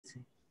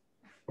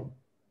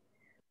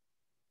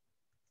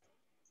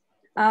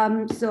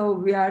So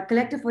we are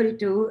Collective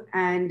 42,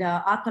 and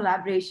our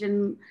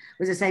collaboration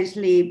was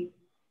essentially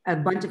a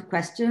bunch of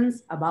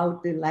questions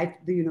about the life,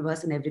 the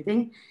universe, and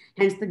everything.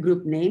 Hence the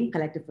group name,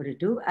 Collective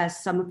 42.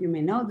 As some of you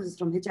may know, this is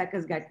from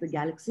Hitchhiker's Guide to the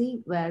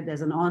Galaxy, where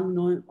there's an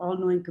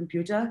all-knowing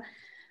computer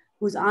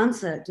whose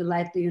answer to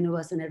life, the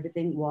universe, and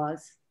everything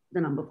was the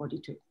number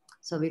 42.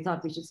 So we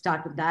thought we should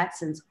start with that,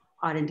 since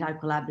our entire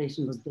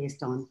collaboration was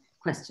based on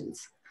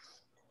questions.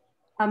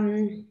 I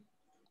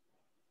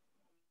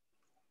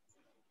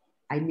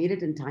made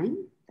it in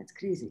time. That's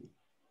crazy.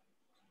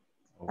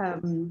 I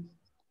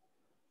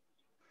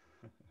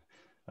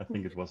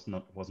think it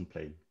wasn't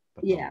playing.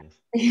 But yeah.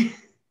 Yes.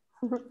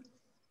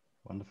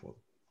 Wonderful.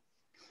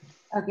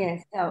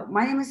 Okay, so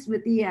my name is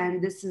Smriti,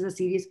 and this is a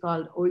series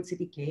called Old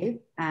City Cave.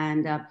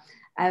 And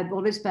I've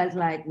always felt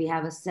like we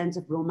have a sense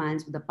of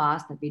romance with the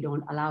past that we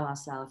don't allow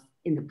ourselves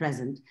in the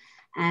present.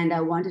 And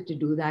I wanted to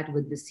do that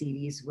with the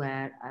series,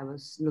 where I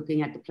was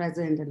looking at the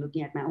present and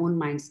looking at my own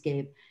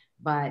mindscape,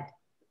 but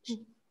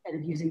kind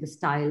of using the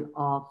style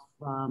of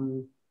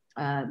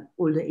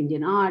older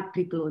Indian art,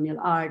 pre-colonial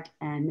art,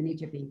 and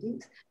miniature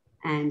paintings.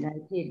 And I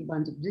created a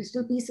bunch of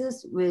digital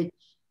pieces, which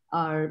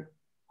are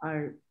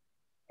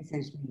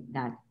essentially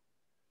that.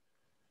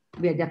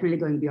 We are definitely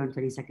going beyond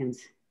 20 seconds.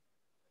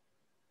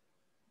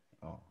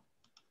 Oh,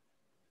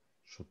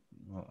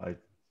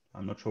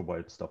 I'm not sure why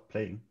it stopped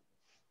playing.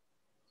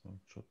 So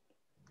it should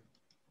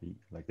be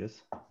like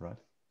this, right?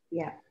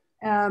 Yeah.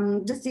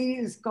 This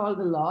series is called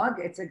The Log.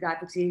 It's a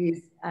graphic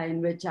series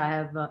in which I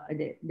have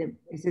the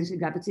essentially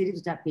graphic series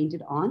which I've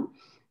painted on,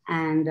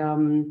 and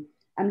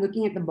I'm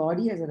looking at the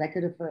body as a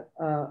record of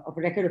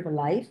a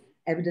life,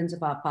 evidence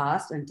of our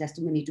past, and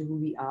testimony to who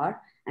we are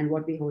and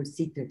what we hold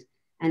secret.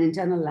 An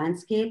internal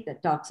landscape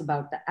that talks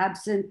about the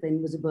absent, the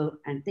invisible,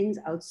 and things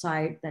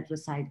outside that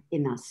reside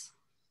in us.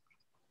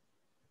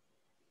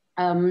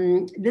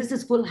 This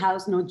is Full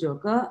House, no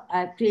Joker.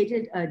 I've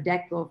created a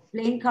deck of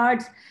playing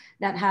cards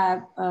that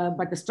have,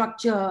 but the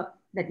structure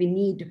that we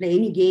need to play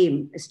any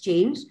game has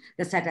changed.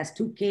 The set has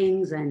 2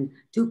 kings and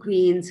 2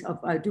 queens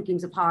of 2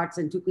 kings of hearts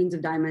and 2 queens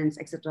of diamonds,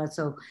 etc.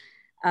 So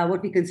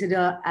what we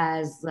consider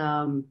as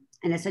an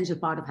essential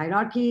part of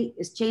hierarchy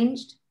is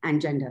changed,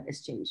 and gender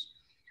is changed.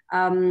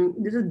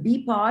 This is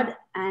bee pod,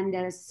 and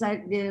there are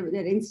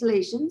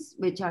installations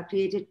which are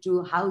created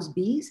to house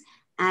bees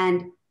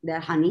and their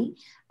honey,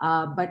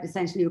 but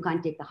essentially you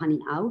can't take the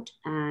honey out.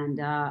 And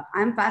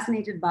I'm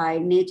fascinated by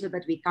nature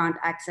that we can't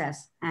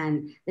access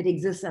and that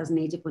exists as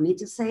nature for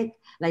nature's sake,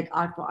 like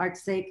art for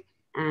art's sake,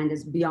 and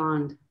is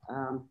beyond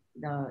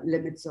the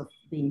limits of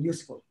being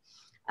useful.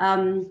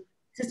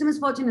 System is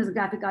Fortune is a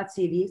graphic art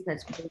series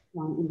that's based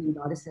on Indian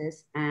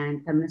goddesses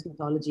and feminist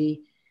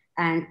mythology,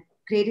 and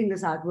creating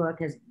this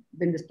artwork has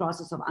been this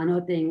process of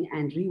unearthing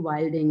and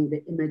rewilding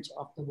the image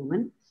of the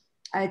woman.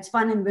 It's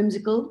fun and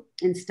whimsical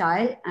in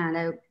style,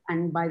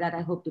 and by that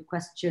I hope to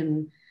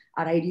question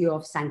our idea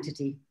of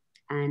sanctity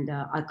and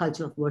our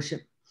culture of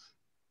worship.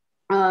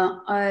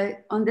 On my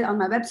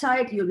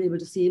website, you'll be able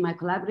to see my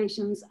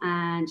collaborations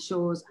and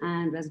shows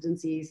and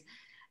residencies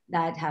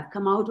that have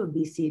come out of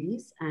these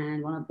series.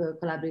 And one of the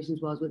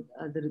collaborations was with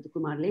the Ritu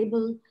Kumar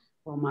label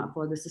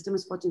for the System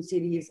is Fortune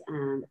series,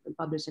 and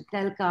published at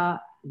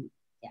Telka.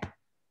 Yeah.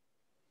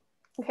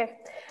 Okay.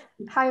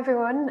 Hi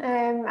everyone,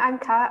 I'm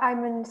Kat.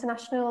 I'm an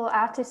international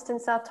artist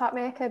and self-taught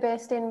maker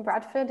based in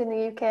Bradford in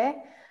the UK.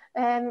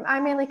 I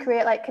mainly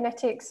create like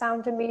kinetic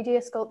sound and media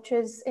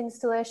sculptures,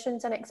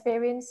 installations and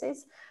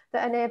experiences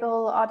that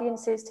enable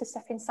audiences to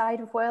step inside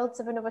of worlds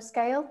of another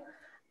scale.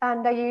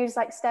 And I use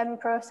like STEM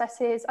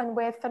processes and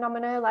wave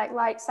phenomena like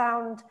light,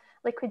 sound,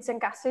 liquids and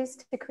gases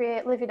to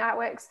create living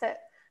artworks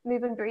that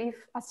move and breathe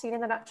as seen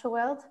in the natural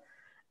world.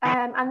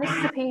 And this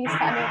is a piece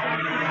that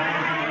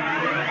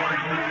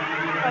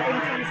I made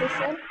in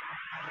transition.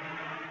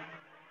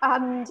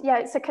 And yeah,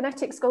 it's a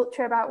kinetic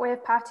sculpture about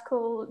wave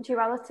particle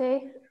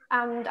duality.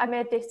 And I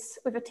made this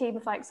with a team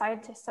of like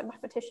scientists and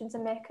mathematicians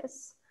and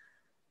makers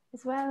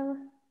as well.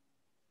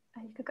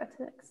 And you could go to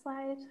the next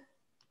slide.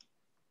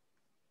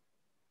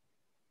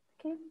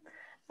 Okay.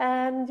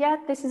 And yeah,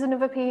 this is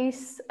another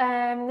piece.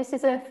 This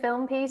is a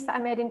film piece that I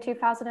made in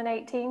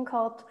 2018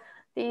 called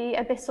The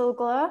Abyssal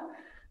Glow.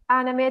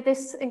 And I made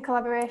this in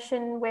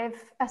collaboration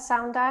with a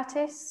sound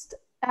artist,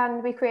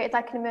 and we created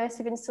like an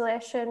immersive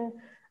installation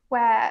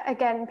where,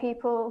 again,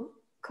 people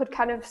could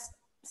kind of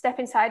step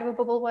inside of a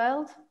bubble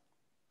world.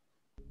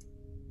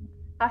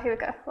 Oh, here we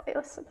go. Let me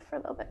listen for a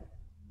little bit.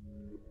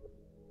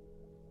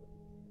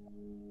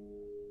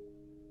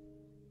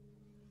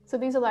 So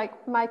these are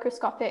like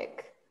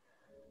microscopic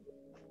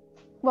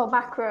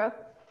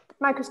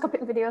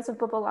videos of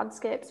bubble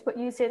landscapes, but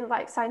using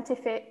like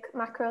scientific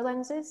macro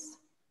lenses.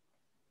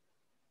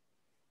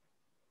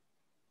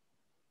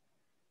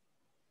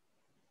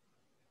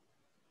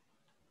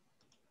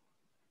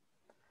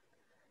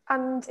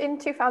 And in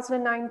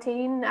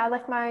 2019, I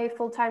left my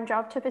full-time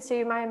job to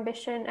pursue my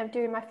ambition of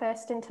doing my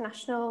first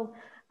international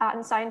art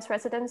and science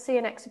residency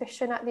and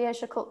exhibition at the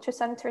Asia Culture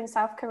Centre in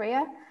South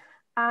Korea.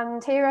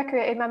 And here I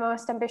created my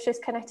most ambitious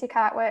kinetic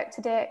artwork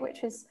to date,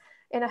 which was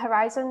inner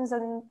horizons,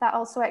 and that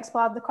also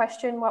explored the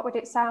question, what would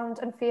it sound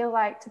and feel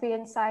like to be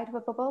inside of a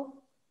bubble?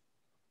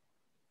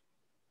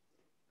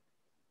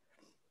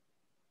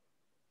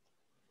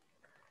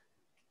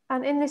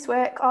 And in this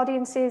work,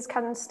 audiences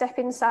can step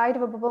inside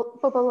of a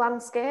bubble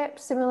landscape,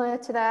 similar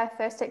to their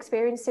first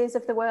experiences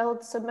of the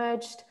world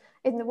submerged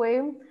in the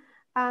womb.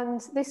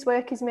 And this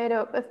work is made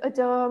up of a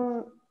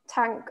dome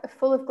tank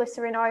full of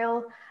glycerin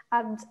oil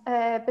and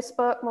a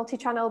bespoke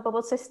multi-channel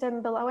bubble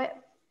system below it.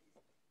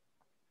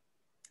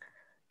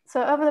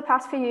 So over the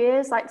past few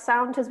years, like,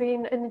 sound has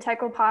been an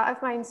integral part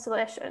of my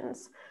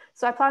installations.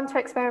 So I plan to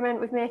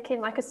experiment with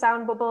making like a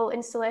sound bubble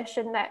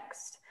installation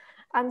next.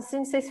 And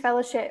since this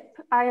fellowship,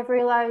 I have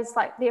realized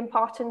like the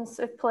importance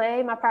of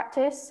play in my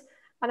practice,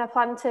 and I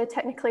plan to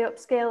technically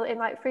upskill in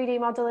like 3D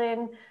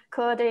modeling,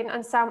 coding,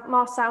 and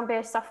more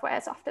sound-based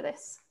softwares after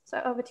this. So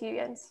over to you,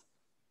 Jens.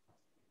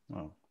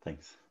 Oh,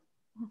 thanks.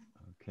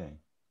 Okay.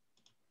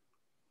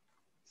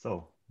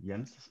 So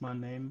Jens is my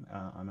name.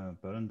 I'm a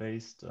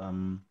Berlin-based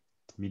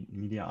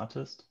media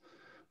artist.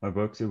 My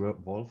works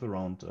evolve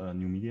around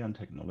new media and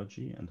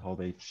technology and how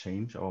they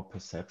change our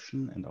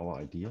perception and our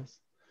ideas.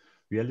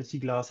 Reality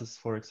Glasses,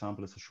 for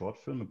example, is a short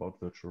film about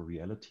virtual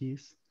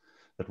realities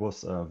that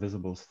was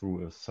visible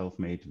through a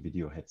self-made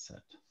video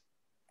headset.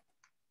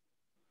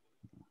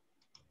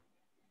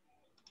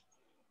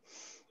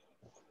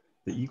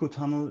 The Ego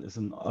Tunnel is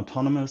an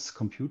autonomous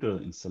computer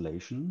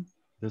installation.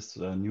 This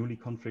newly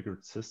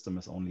configured system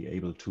is only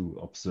able to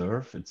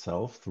observe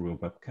itself through a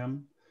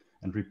webcam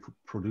and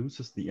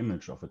reproduces the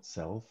image of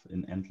itself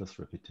in endless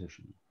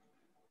repetition.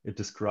 It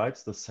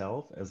describes the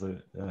self as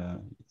a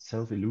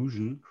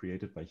self-illusion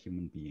created by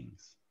human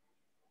beings.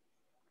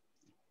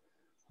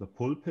 The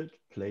pulpit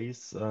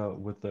plays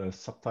with the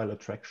subtle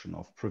attraction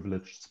of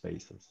privileged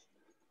spaces.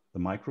 The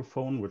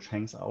microphone, which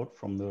hangs out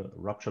from the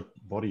ruptured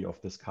body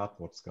of this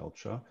cardboard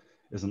sculpture,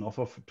 is an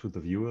offer to the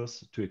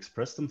viewers to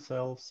express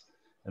themselves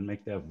and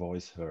make their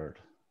voice heard.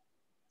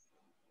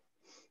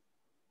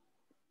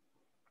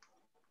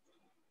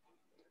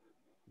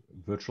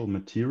 Virtual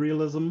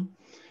Materialism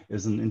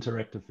is an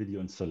interactive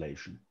video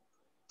installation.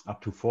 Up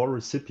to 4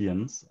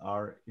 recipients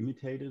are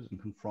imitated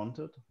and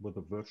confronted with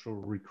a virtual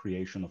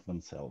recreation of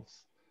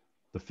themselves.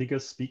 The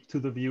figures speak to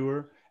the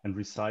viewer and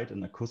recite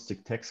an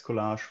acoustic text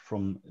collage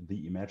from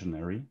The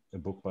Imaginary, a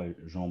book by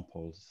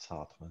Jean-Paul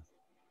Sartre.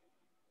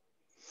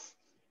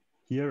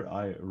 Here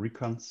I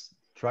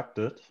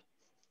reconstructed,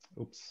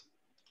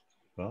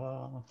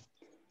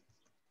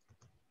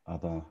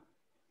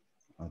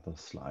 other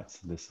slides.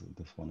 This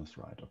one is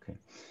right, okay.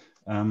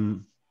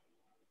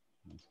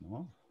 Once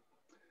more.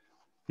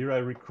 Here I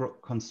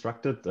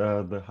reconstructed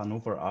the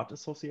Hanover Art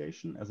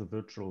Association as a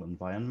virtual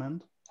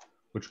environment,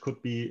 which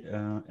could be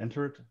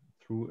entered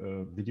through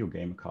a video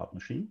game card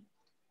machine.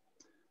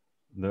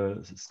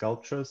 The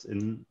sculptures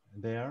in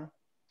there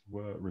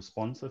were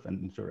responsive and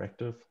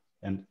interactive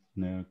and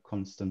in a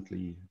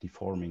constantly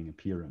deforming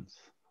appearance.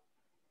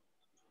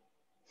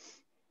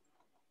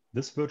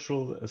 This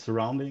virtual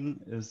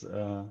surrounding is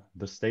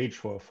the stage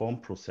for a form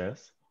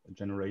process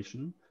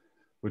generation,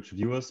 which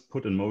viewers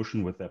put in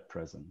motion with their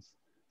presence.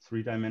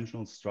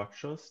 3-dimensional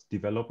structures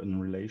develop in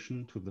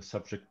relation to the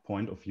subject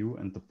point of view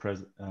and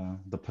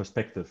the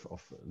perspective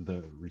of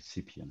the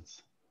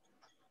recipients.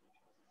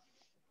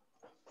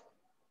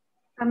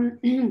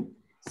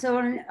 So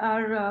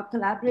our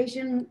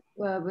collaboration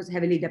was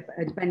heavily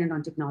dependent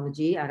on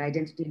technology. Our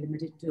identity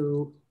limited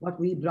to what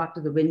we brought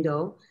to the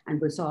window and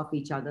we saw of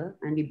each other,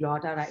 and we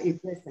brought our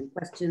interests and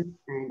questions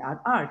and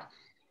our art.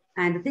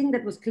 And the thing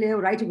that was clear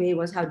right away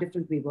was how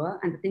different we were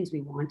and the things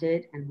we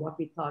wanted and what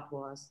we thought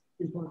was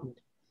important.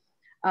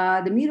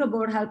 The Miro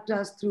board helped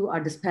us through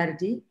our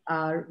disparity,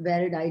 our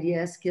varied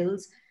ideas,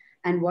 skills,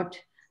 and what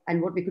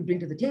we could bring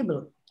to the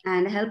table,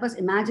 and help us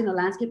imagine a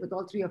landscape with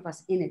all 3 of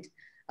us in it.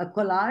 A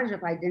collage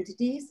of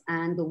identities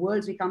and the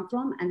worlds we come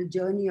from and the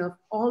journey of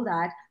all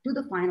that to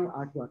the final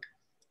artwork.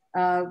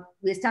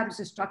 We established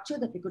a structure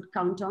that we could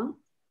count on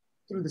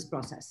through this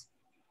process.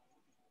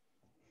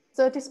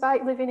 So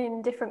despite living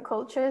in different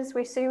cultures,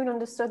 we soon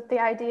understood the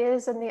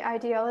ideas and the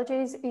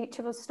ideologies each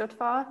of us stood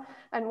for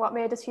and what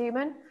made us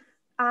human.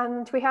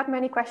 And we had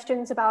many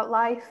questions about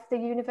life, the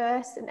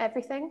universe, and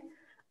everything.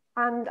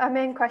 And our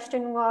main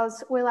question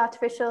was, will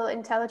artificial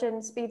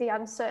intelligence be the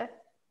answer?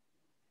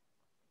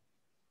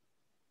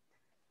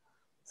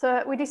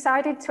 So we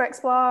decided to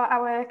explore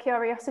our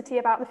curiosity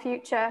about the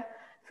future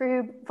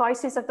through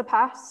voices of the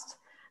past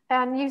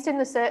and using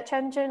the search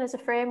engine as a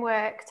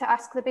framework to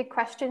ask the big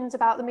questions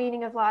about the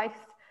meaning of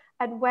life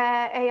and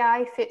where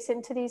AI fits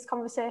into these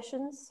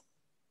conversations.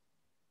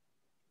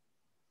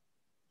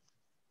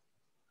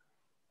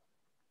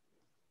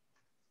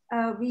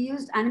 We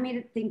used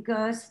animated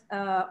thinkers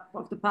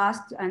of the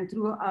past and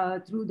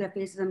through their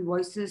faces and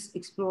voices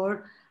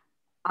explore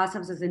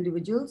ourselves as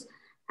individuals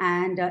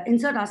and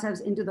insert ourselves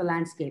into the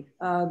landscape.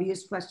 We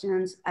used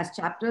questions as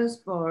chapters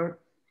for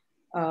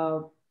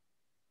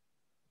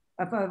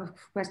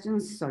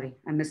questions. Sorry,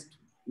 I missed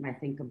my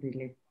thing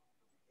completely.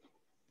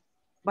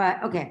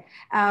 But okay,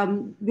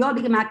 we all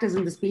became actors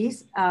in this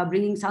piece,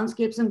 bringing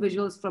soundscapes and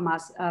visuals from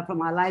us,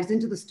 from our lives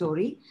into the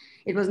story.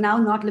 It was now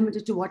not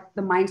limited to what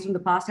the minds from the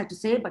past had to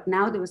say, but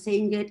now they were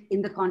saying it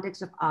in the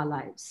context of our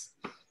lives.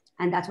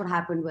 And that's what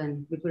happened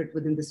when we put it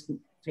within this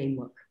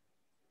framework.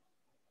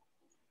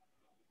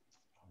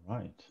 All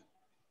right.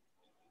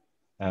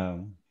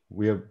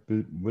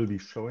 Will be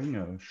showing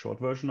a short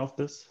version of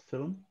this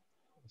film,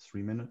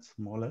 3 minutes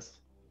more or less,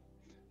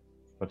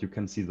 but you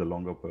can see the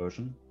longer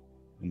version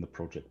in the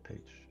project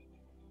page.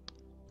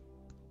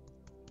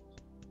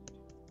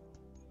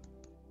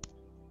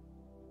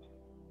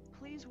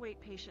 Please wait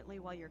patiently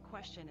while your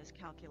question is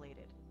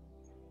calculated.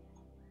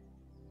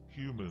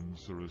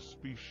 Humans are a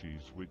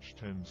species which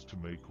tends to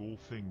make all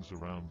things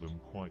around them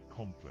quite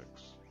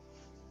complex.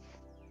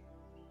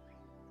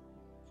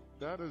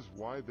 That is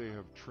why they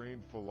have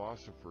trained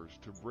philosophers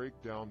to break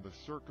down the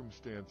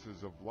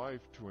circumstances of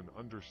life to an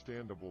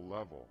understandable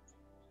level.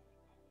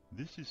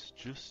 This is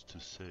just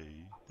to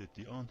say that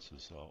the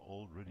answers are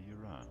already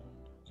around,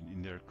 and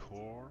in their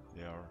core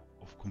they are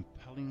of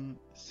compelling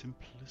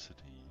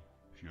simplicity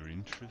if you're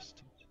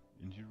interested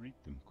and you read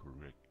them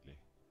correctly.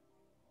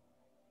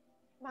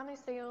 Man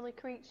is the only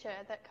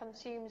creature that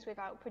consumes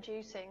without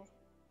producing.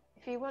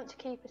 If you want to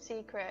keep a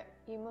secret,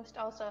 you must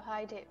also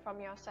hide it from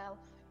yourself.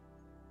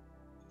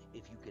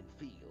 If you can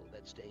feel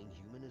that staying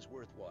human is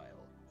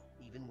worthwhile,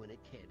 even when it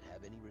can't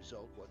have any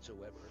result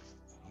whatsoever,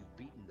 you've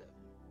beaten them.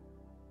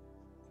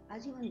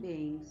 As human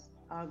beings,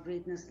 our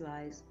greatness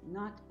lies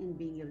not in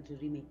being able to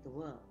remake the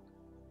world.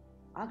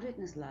 Our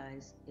greatness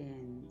lies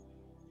in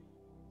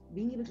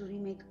being able to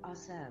remake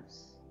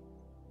ourselves.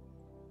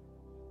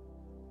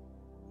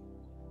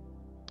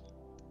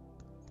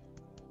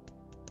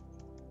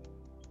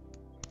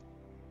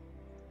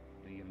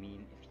 Do you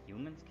mean if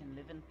humans can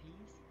live in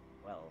peace?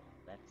 Well,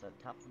 that's a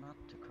tough nut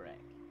to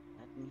crack.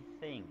 Let me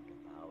think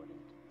about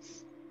it.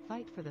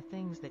 Fight for the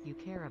things that you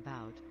care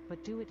about,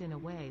 but do it in a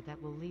way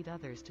that will lead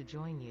others to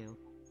join you.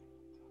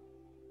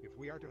 If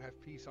we are to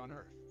have peace on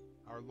Earth,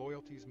 our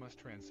loyalties must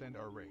transcend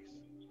our race,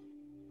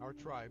 our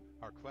tribe,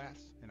 our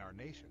class, and our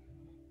nation.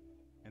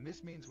 And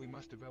this means we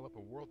must develop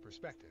a world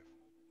perspective.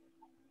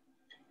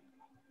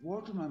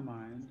 War to my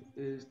mind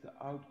is the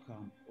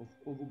outcome of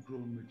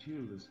overgrown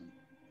materialism,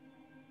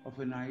 of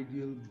an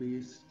ideal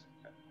based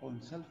on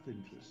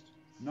self-interest,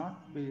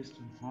 not based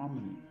on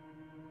harmony.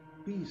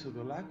 Peace, or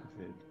the lack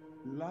of it,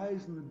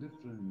 lies in the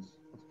difference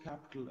of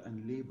capital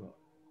and labor.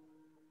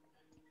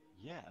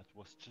 Yeah, it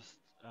was just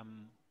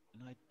an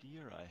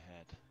idea I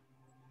had.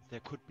 There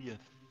could be a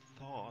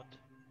thought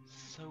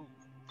so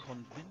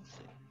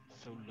convincing,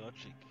 so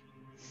logic,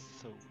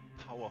 so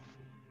powerful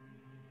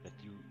that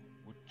you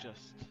would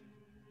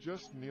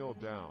just kneel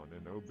down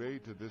and obey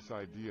to this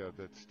idea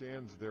that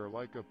stands there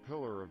like a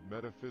pillar of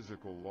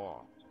metaphysical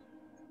law.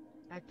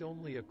 Act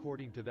only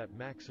according to that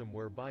maxim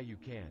whereby you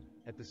can,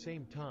 at the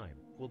same time,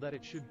 will that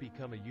it should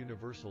become a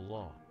universal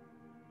law.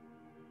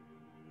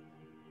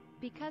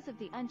 Because of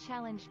the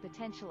unchallenged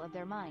potential of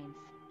their minds,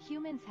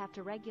 humans have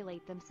to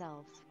regulate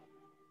themselves.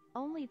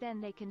 Only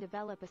then they can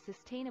develop a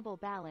sustainable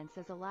balance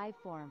as a life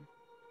form.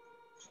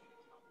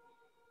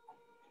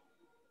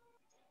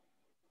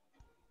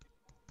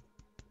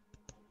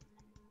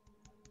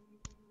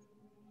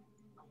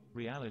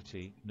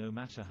 Reality, no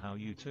matter how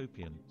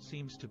utopian,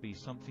 seems to be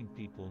something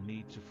people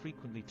need to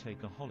frequently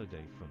take a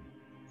holiday from.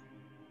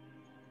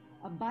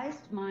 A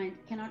biased mind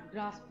cannot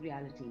grasp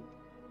reality.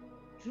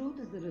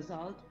 Truth is the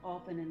result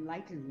of an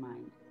enlightened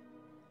mind,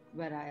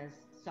 whereas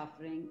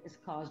suffering is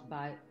caused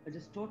by a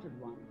distorted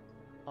one.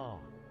 Ah,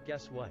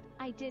 guess what?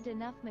 I did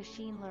enough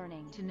machine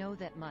learning to know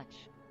that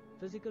much.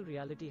 Physical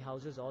reality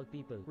houses all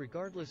people,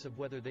 regardless of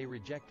whether they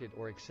reject it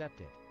or accept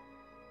it.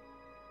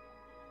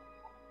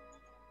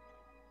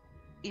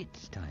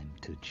 It's time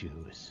to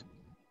choose.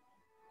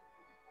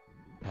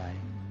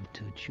 Time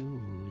to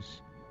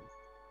choose.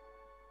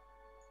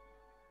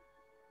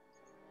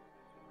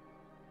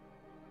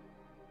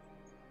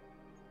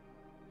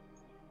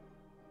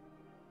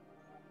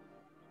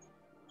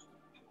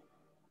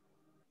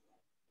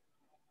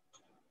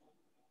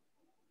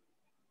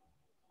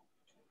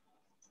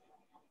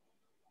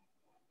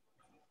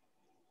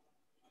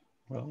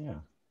 Well, yeah,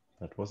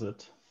 that was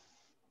it.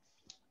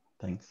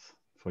 Thanks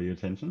for your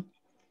attention.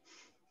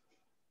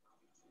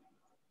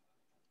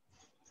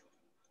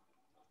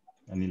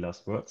 Any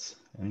last words?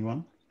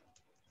 Anyone?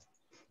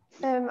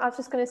 I was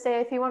just going to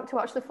say, if you want to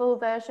watch the full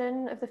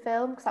version of the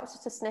film, because that was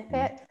just a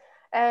snippet,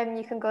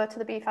 you can go to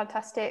the Be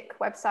Fantastic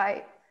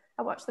website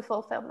and watch the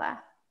full film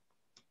there.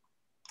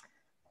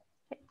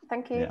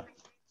 Thank you. Yeah.